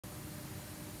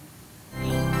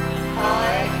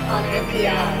on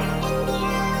MPI.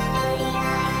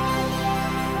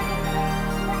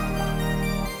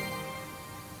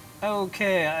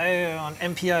 Okay, on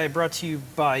MPI, brought to you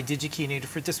by DigiKey. And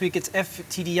for this week, it's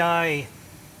FTDI.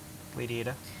 Wait,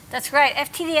 Ada. That's right,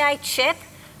 FTDI chip.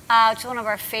 It's one of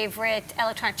our favorite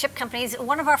electronic chip companies.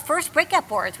 One of our first breakout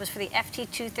boards was for the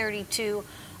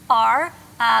FT232R,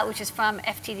 which is from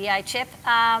FTDI chip.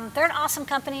 They're an awesome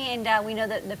company, and we know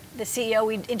that the CEO,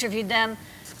 we interviewed them.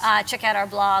 Check out our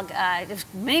blog. It was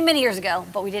many, many years ago,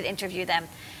 but we did interview them.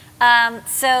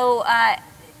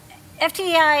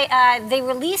 FTDI, they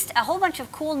released a whole bunch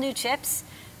of cool new chips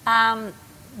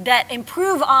that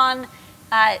improve on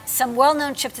some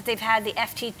well-known chips that they've had, the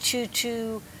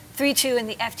FT2232 and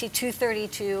the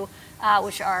FT232,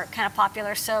 which are kind of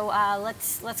popular. So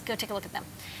let's go take a look at them.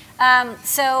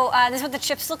 This is what the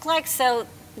chips look like. So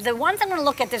the ones I'm going to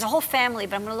look at, there's a whole family,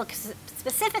 but I'm going to look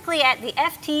specifically at the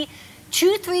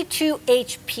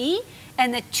FT232HP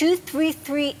and the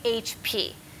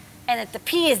 233HP. And that the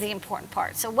P is the important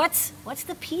part. So what's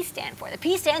the P stand for? The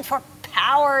P stands for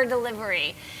power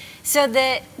delivery. So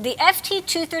the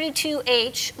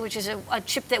FT232H, which is a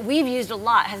chip that we've used a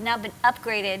lot, has now been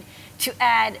upgraded to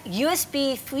add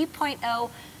USB 3.0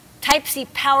 Type-C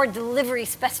power delivery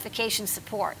specification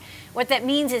support. What that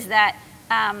means is that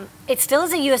it still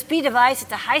is a USB device.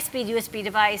 It's a high-speed USB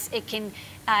device. It can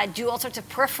do all sorts of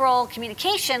peripheral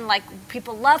communication like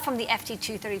people love from the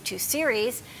FT232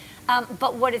 series.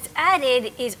 But what it's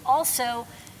added is also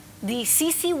the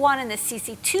CC1 and the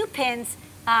CC2 pins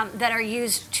that are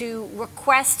used to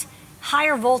request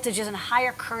higher voltages and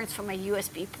higher currents from a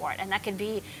USB port. And that can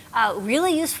be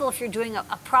really useful if you're doing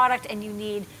a product and you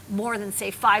need more than, say,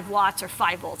 5 watts or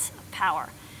 5 volts of power.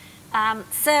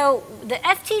 So the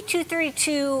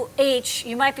FT232H,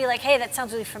 you might be like, hey, that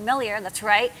sounds really familiar. That's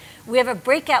right. We have a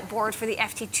breakout board for the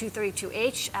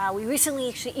FT232H. We recently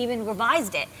actually even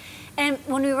revised it. And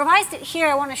when we revised it here,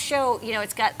 I want to show,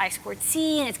 it's got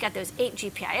I2C, and it's got those 8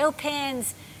 GPIO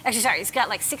pins. Actually, sorry, it's got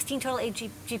like 16 total 8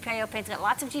 GPIO pins. It's got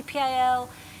lots of GPIO,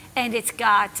 and it's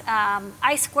got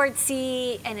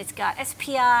I2C, and it's got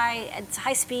SPI, and it's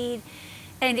high speed,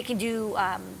 and it can do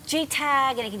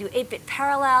JTAG, and it can do 8-bit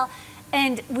parallel.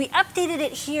 And we updated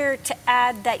it here to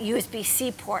add that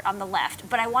USB-C port on the left.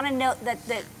 But I want to note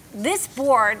that this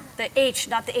board, the H,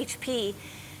 not the HP,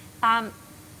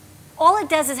 all it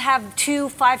does is have 2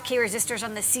 5K resistors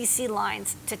on the CC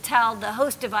lines to tell the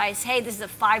host device, hey, this is a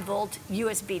 5-volt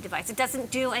USB device. It doesn't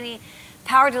do any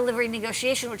power delivery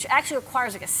negotiation, which actually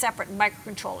requires like a separate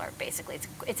microcontroller, basically.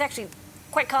 It's actually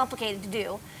quite complicated to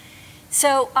do.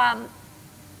 So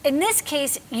in this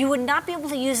case, you would not be able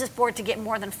to use this board to get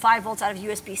more than 5 volts out of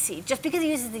USB-C. Just because it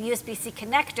uses the USB-C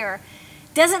connector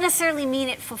doesn't necessarily mean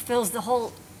it fulfills the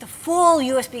full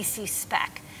USB-C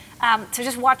spec. So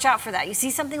just watch out for that. You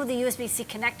see something with a USB-C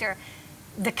connector,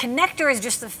 the connector is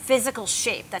just the physical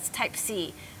shape, that's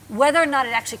Type-C. Whether or not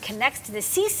it actually connects to the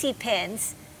CC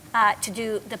pins to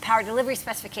do the power delivery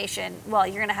specification, well,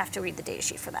 you're going to have to read the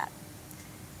datasheet for that.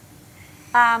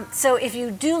 So if you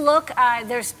do look,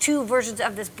 there's 2 versions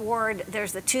of this board.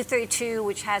 There's the 232,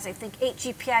 which has, I think, 8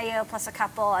 GPIO plus a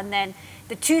couple, and then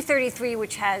the 233,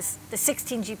 which has the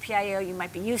 16 GPIO you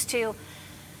might be used to.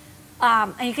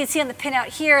 And you can see on the pinout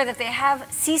here that they have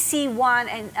CC1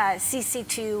 and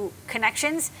CC2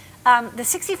 connections. The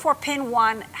 64-pin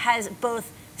one has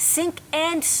both sync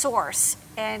and source.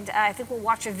 And I think we'll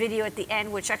watch a video at the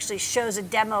end which actually shows a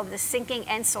demo of the syncing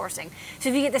and sourcing. So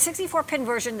if you get the 64-pin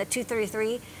version, the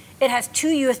 233, it has 2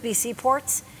 USB-C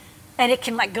ports, and it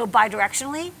can go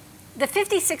bidirectionally. The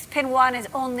 56-pin one is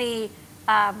only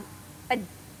a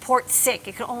port sync.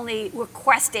 It can only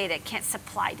request data. It can't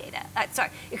supply data.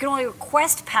 It can only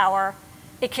request power.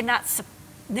 It cannot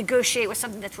negotiate with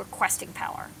something that's requesting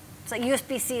power. So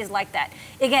USB-C is like that.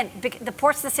 Again, the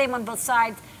port's the same on both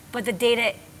sides, but the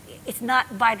data, it's not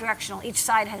bidirectional. Each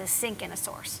side has a sink and a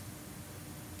source.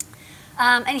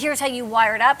 And here's how you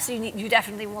wire it up. So you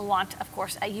definitely will want, of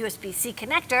course, a USB-C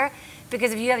connector,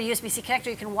 because if you have a USB-C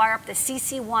connector, you can wire up the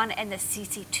CC1 and the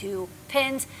CC2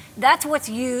 pins. That's what's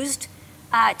used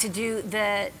to do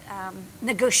the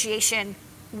negotiation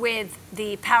with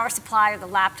the power supply or the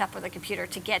laptop or the computer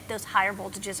to get those higher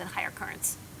voltages and higher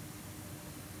currents.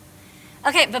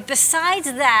 Okay, but besides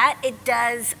that, it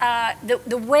does,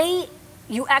 the way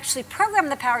you actually program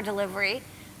the power delivery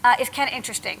is kind of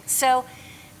interesting. So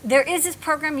there is this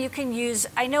program you can use.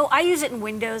 I know I use it in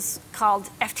Windows called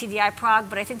FTDI Prog,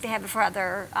 but I think they have it for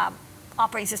other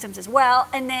operating systems as well.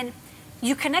 And then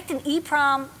you connect an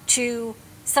EEPROM to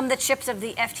some of the chips of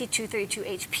the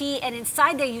FT232HP, and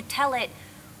inside there you tell it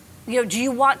do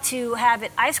you want to have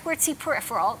it I2C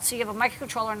peripheral, so you have a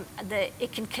microcontroller that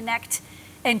it can connect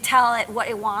and tell it what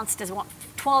it wants. Does it want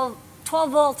 12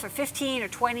 volts or 15 or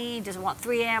 20? Does it want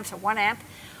 3 amps or 1 amp?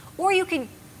 Or you can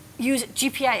use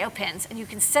GPIO pins, and you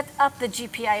can set up the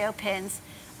GPIO pins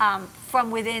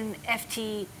from within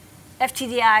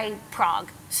FTDI prog.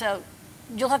 So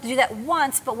you'll have to do that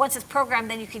once, but once it's programmed,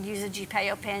 then you can use the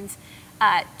GPIO pins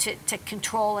to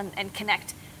control and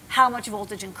connect how much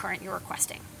voltage and current you're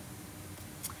requesting.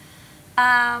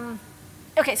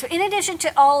 Okay, so in addition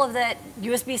to all of the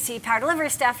USB-C power delivery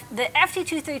stuff, the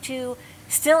FT232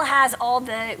 still has all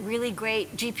the really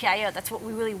great GPIO. That's what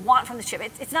we really want from the chip.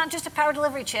 It's not just a power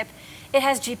delivery chip, it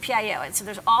has GPIO. And so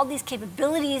there's all these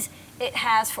capabilities it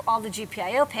has for all the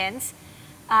GPIO pins.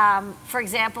 For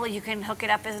example, you can hook it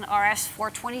up as an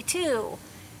RS422.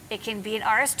 It can be an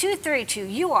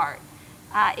RS232 UART.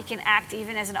 It can act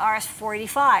even as an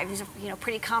RS485. These are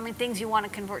pretty common things you want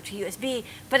to convert to USB.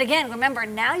 But again, remember,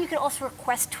 now you can also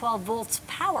request 12 volts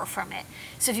power from it.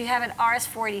 So if you have an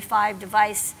RS485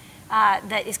 device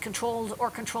that is controlled or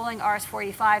controlling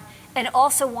RS485 and it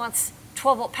also wants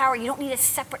 12 volt power, you don't need a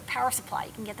separate power supply.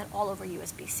 You can get that all over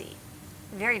USB-C.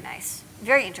 Very nice,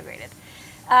 very integrated.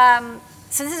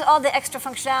 So this is all the extra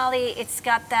functionality. It's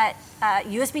got that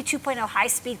USB 2.0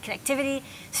 high-speed connectivity,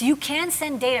 so you can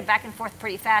send data back and forth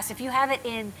pretty fast. If you have it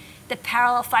in the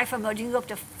parallel FIFO mode, you can go up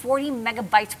to 40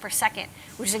 megabytes per second,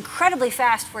 which is incredibly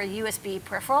fast for a USB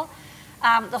peripheral.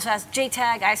 It also has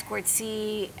JTAG,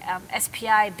 I2C,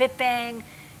 SPI, bitbang,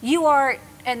 UART,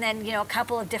 and then a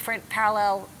couple of different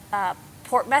parallel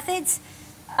port methods.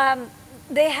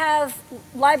 They have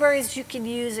libraries you can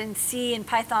use in C and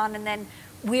Python, and then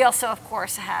we also, of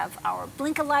course, have our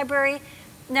Blinka library.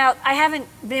 Now, I haven't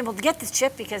been able to get this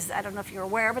chip because I don't know if you're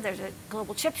aware, but there's a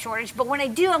global chip shortage. But when I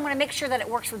do, I'm going to make sure that it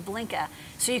works with Blinka,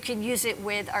 so you can use it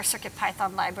with our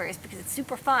CircuitPython libraries, because it's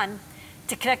super fun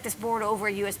to connect this board over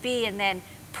a USB and then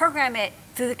program it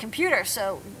through the computer.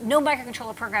 So no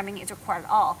microcontroller programming is required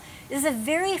at all. This is a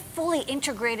very fully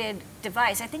integrated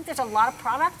device. I think there's a lot of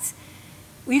products.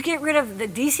 You get rid of the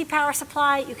DC power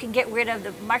supply, you can get rid of the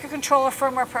microcontroller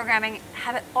firmware programming,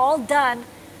 have it all done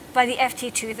by the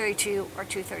FT232 or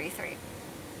 233.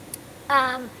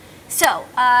 I'll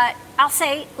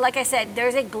say, like I said,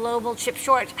 there's a global chip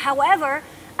shortage. However,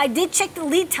 I did check the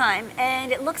lead time,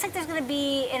 and it looks like there's going to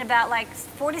be, in about like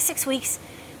 4 to 6 weeks,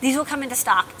 these will come into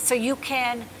stock. So you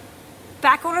can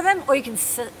back order them, or you can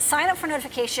sign up for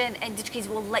notification, and DigiKeys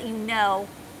will let you know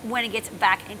when it gets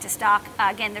back into stock.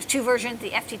 Again, there's 2 versions.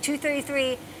 The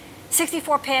FT233,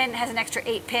 64-pin, has an extra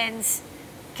 8 pins,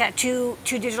 kind of two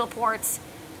digital ports.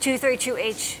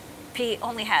 232HP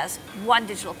only has 1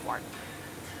 digital port.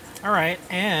 All right,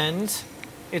 and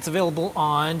it's available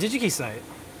on DigiKey site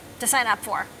To sign up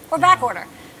for, or back order.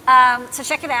 So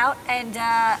check it out, and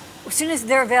as soon as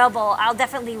they're available, I'll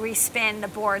definitely respin the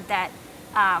board that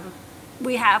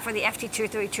we have for the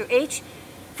FT232H.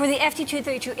 For the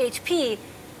FT232HP,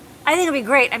 I think it'll be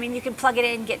great. I mean, you can plug it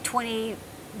in, get 20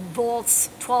 volts,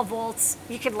 12 volts.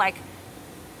 You could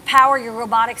power your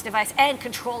robotics device and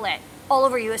control it all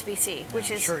over USB-C, which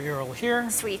is short URL here,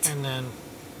 sweet. And then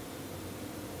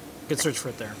you can search for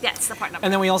it there. Yes, the part number.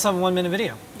 And then we also have a 1-minute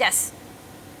video. Yes.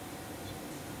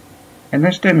 In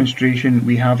this demonstration,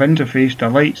 we have interfaced a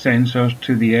light sensor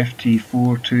to the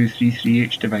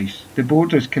FT4233H device. The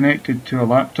board is connected to a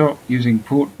laptop using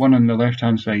port 1 on the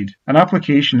left-hand side. An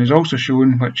application is also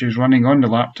shown which is running on the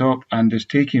laptop and is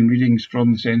taking readings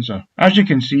from the sensor. As you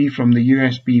can see from the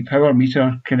USB power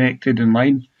meter connected in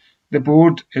line, the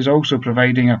board is also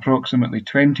providing approximately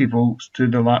 20 volts to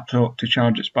the laptop to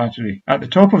charge its battery. At the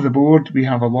top of the board, we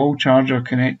have a wall charger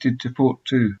connected to port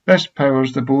 2. This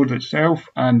powers the board itself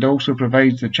and also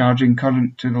provides the charging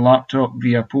current to the laptop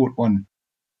via port 1.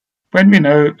 When we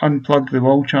now unplug the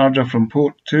wall charger from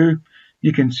port 2,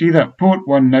 you can see that port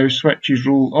 1 now switches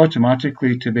role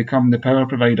automatically to become the power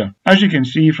provider. As you can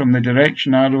see from the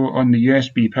direction arrow on the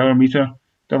USB power meter,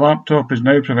 the laptop is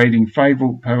now providing 5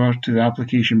 volt power to the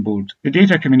application board. The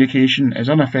data communication is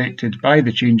unaffected by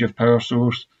the change of power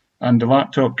source, and the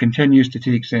laptop continues to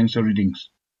take sensor readings.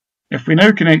 If we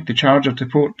now connect the charger to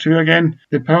port 2 again,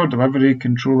 the power delivery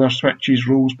controller switches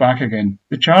roles back again.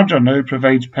 The charger now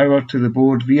provides power to the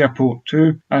board via port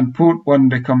 2, and port 1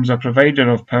 becomes a provider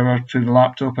of power to the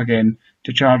laptop again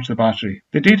to charge the battery.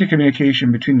 The data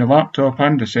communication between the laptop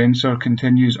and the sensor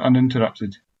continues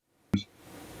uninterrupted.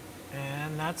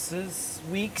 That's this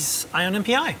week's Eye on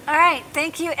NPI. All right,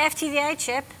 thank you, FTDI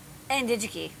Chip and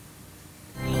DigiKey.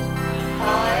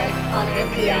 Eye on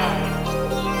NPI.